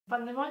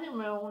Pandemonium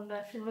è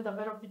un film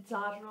davvero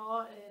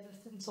bizzarro, nel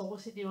senso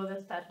positivo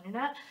del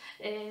termine,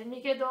 e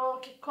mi chiedo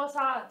che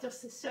cosa ti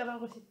ossessiona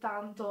così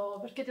tanto,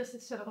 perché ti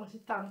ossessiona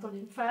così tanto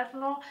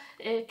l'inferno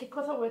e che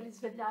cosa vuoi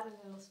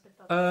risvegliare nello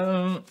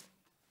spettatore.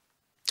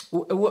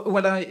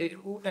 What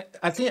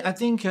I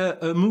think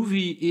a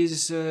movie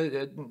is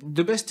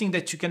the best thing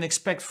that you can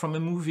expect from a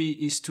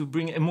movie is to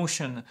bring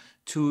emotion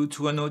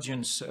to an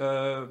audience,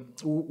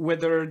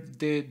 whether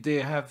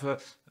they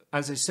have.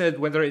 As I said,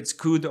 whether it's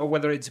good or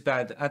whether it's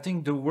bad, I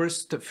think the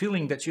worst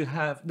feeling that you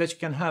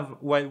can have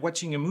while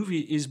watching a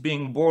movie is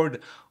being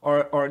bored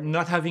or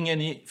not having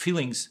any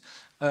feelings.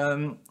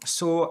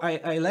 So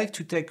I like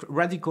to take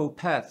radical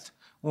path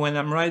when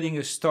I'm writing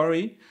a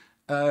story.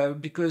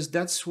 Because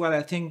that's what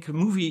I think a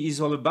movie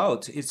is all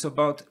about. It's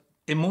about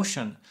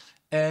emotion.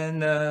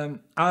 And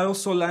I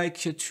also like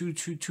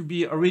to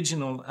be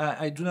original.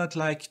 I do not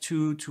like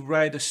to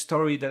write a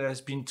story that has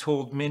been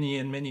told many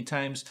and many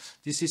times.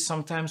 This is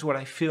sometimes what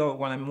I feel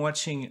when I'm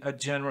watching a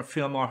genre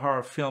film or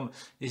horror film,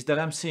 is that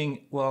I'm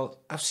saying, well,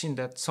 I've seen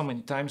that so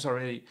many times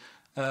already.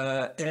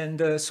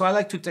 So I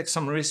like to take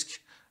some risk.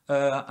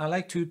 I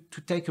like to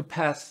take a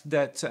path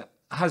that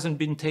hasn't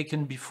been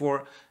taken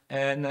before,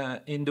 and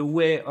in the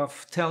way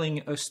of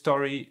telling a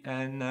story.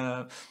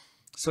 And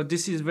so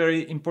this is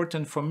very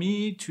important for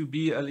me, to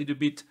be a little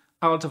bit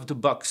out of the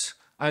box.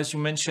 As you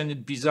mentioned,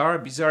 it bizarre,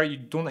 you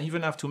don't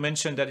even have to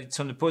mention that it's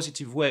in a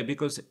positive way,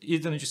 because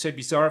even if you say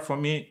bizarre, for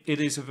me, it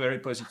is a very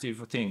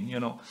positive thing, you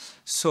know.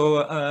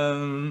 So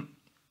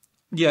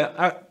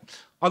yeah,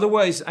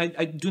 otherwise,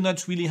 I do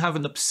not really have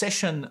an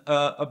obsession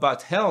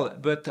about hell,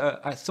 but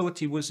I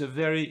thought it was a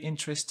very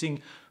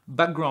interesting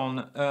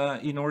background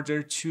in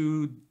order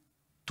to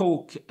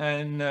talk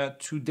and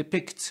to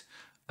depict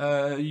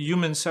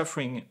human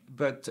suffering.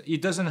 But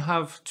it doesn't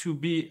have to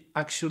be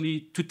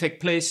actually to take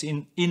place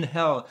in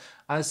hell.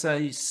 As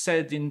I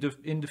said in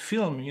the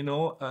film, you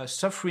know,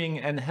 suffering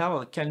and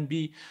hell can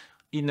be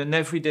in an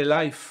everyday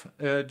life.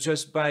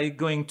 Just by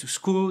going to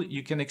school,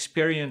 you can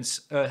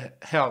experience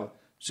hell,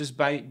 just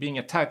by being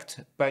attacked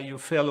by your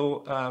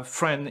fellow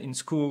friend in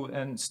school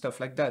and stuff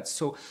like that.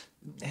 So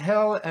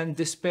hell and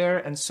despair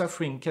and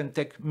suffering can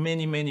take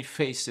many, many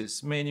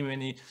faces,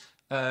 many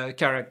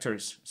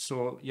characters.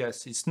 So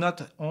yes, it's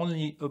not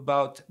only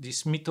about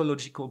this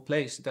mythological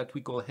place that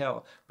we call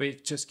hell, but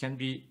it just can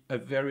be a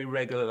very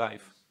regular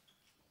life.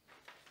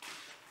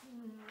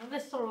 Non è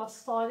solo la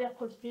storia a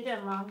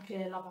colpire, ma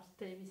anche la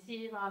parte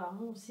visiva, la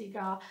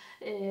musica,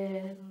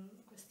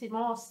 questi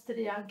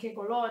mostri, anche i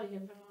colori che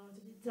vengono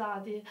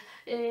utilizzati.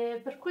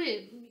 Per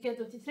cui mi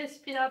chiedo, ti sei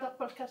ispirato a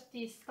qualche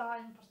artista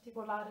in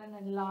particolare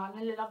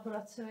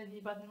nell'elaborazione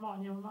di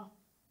Pandemonium?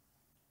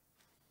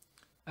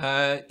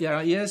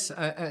 Yes,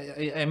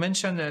 I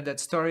mentioned that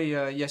story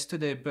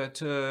yesterday,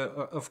 but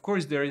of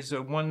course there is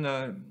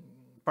one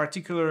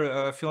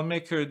particular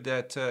filmmaker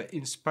that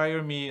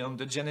inspired me on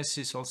the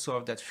genesis also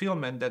of that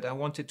film, and that I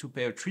wanted to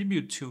pay a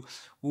tribute to,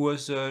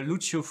 was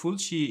Lucio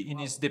Fulci in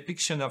his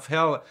depiction of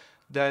hell,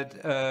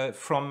 that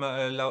from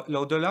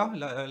L'Au-delà,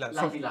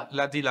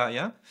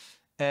 yeah.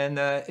 And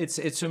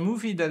it's a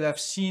movie that I've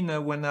seen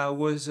when I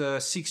was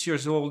 6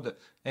 years old,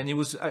 and it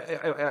was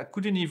I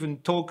couldn't even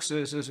talk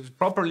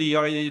properly,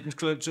 or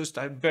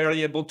I'm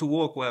barely able to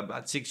walk. Well,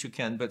 at 6 you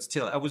can, but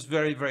still I was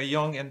very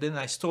young. And then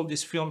I stole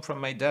this film from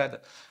my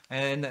dad,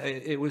 and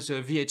it was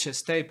a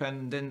VHS tape,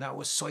 and then I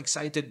was so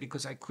excited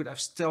because I could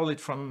have stolen it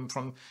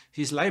from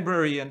his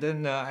library. And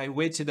then I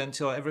waited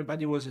until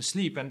everybody was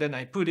asleep, and then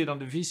I put it on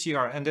the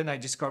VCR, and then I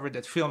discovered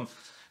that film.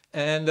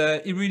 And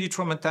it really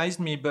traumatized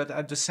me, but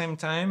at the same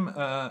time,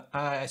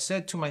 I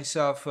said to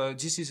myself,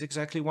 this is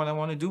exactly what I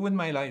want to do with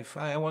my life.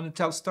 I want to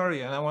tell story,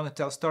 and I want to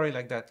tell story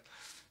like that.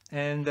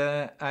 And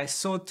I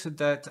thought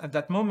that at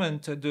that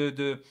moment,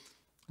 the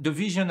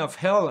vision of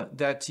hell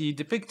that he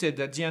depicted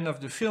at the end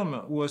of the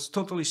film was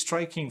totally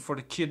striking for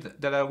the kid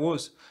that I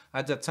was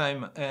at that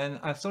time.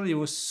 And I thought it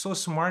was so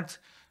smart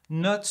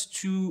not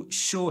to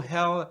show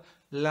hell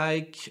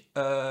like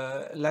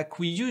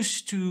we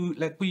used to,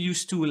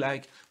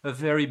 like a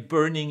very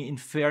burning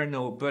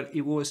inferno, but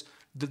it was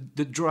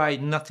the dry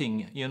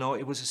nothing, you know.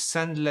 It was a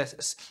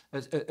sandless,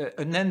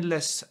 an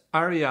endless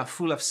area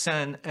full of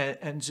sand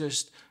and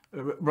just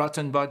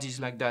rotten bodies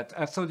like that.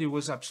 I thought it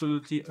was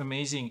absolutely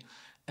amazing.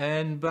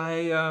 And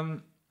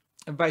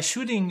by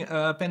shooting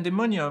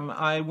Pandemonium,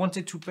 I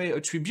wanted to pay a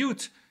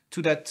tribute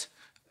to that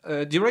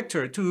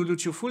director, to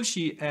Lucio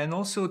Fulci, and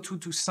also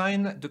to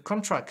sign the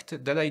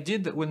contract that I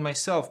did with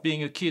myself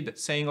being a kid,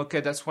 saying,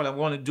 okay, that's what I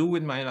want to do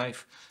with my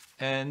life.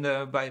 And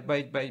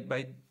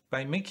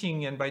by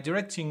making and by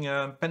directing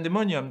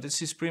Pandemonium,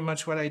 this is pretty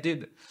much what I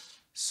did.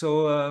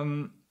 So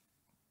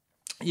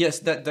yes,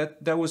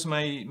 that was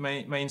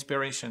my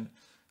inspiration.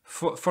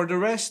 For the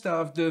rest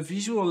of the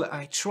visual,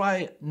 I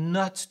try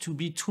not to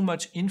be too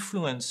much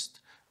influenced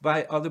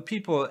by other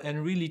people,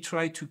 and really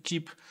try to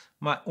keep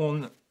my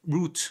own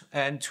route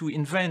and to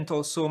invent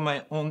also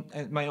my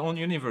own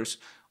universe.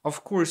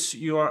 of course,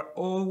 you are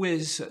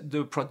always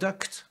the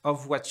product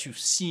of what you've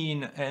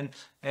seen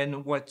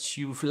and what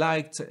you've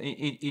liked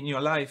in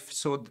your life.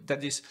 So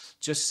that is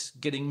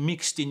just getting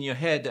mixed in your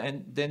head,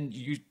 and then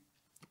you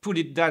put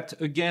that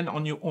again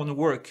on your own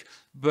work,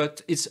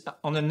 but it's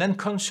on an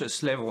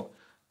unconscious level.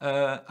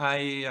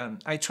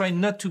 I try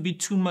not to be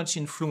too much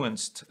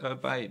influenced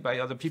by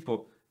other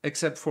people,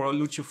 except for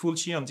Lucio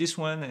Fulci on this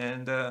one,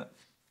 and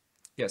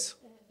yes.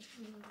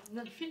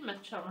 Nel film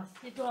c'è una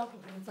assiduo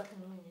presenza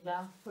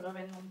femminile, pur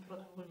avendo un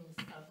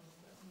protagonista,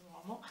 un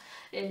uomo,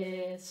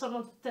 e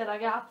sono tutte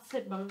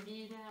ragazze,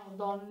 bambine o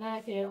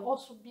donne che o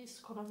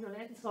subiscono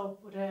violenza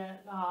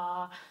oppure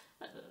la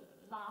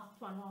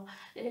attuano.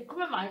 E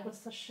come mai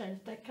questa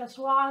scelta? È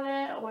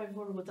casuale o è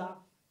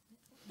voluta?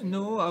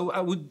 No,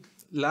 I would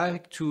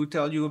like to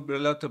tell you a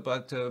lot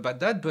about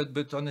that,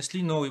 but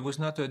honestly, no, it was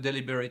not a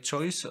deliberate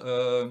choice.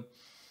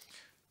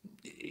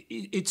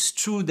 It's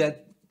true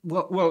that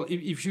well,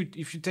 if you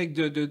take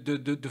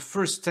the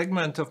first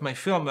segment of my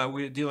film,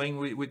 we're dealing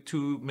with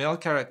two male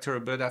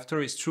characters, but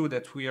after it's true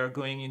that we are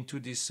going into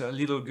this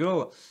little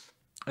girl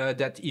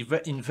that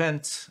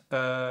invents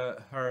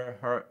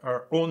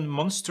her own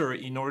monster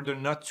in order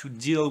not to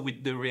deal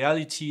with the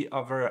reality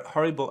of her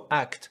horrible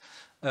act.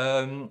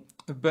 And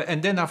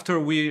then after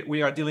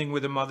we are dealing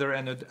with a mother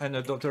and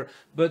a daughter.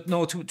 But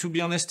no, to be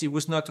honest, it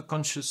was not a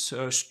conscious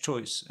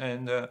choice,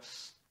 and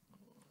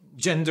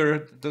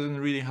gender doesn't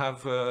really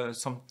have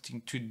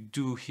something to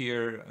do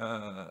here.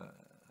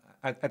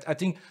 I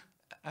think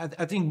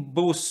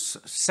both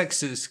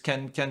sexes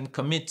can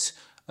commit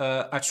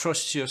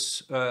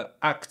atrocious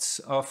acts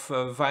of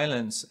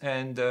violence,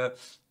 and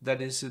that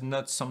is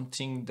not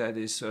something that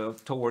is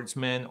towards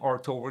men or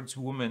towards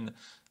women.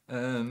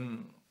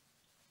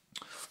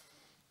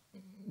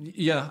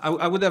 Yeah,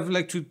 I would have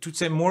liked to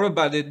say more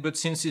about it, but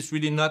since it's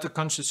really not a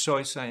conscious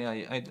choice,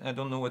 I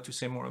don't know what to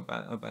say more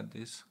about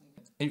this.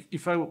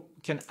 If I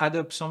can add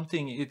up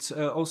something, it's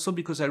also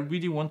because I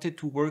really wanted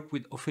to work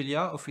with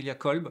Ophelia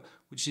Kolb,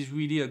 which is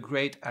really a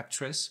great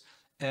actress.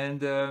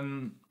 And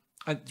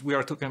we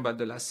are talking about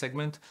the last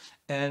segment.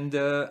 And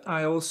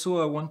I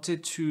also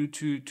wanted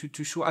to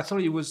show, I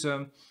thought it was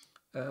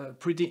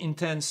pretty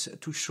intense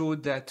to show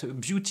that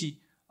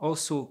beauty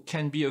also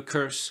can be a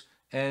curse.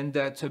 And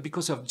that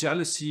because of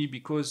jealousy,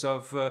 because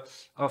of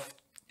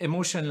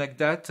emotion like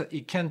that,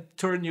 it can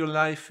turn your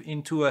life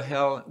into a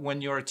hell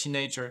when you're a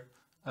teenager.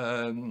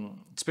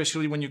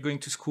 Especially when you're going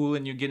to school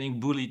and you're getting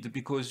bullied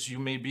because you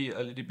may be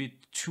a little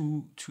bit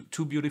too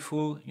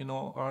beautiful, you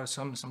know, or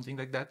something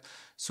like that.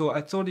 So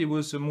I thought it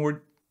was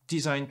more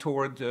designed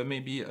toward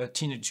maybe a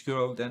teenage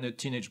girl than a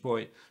teenage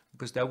boy,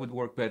 because that would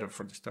work better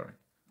for the story.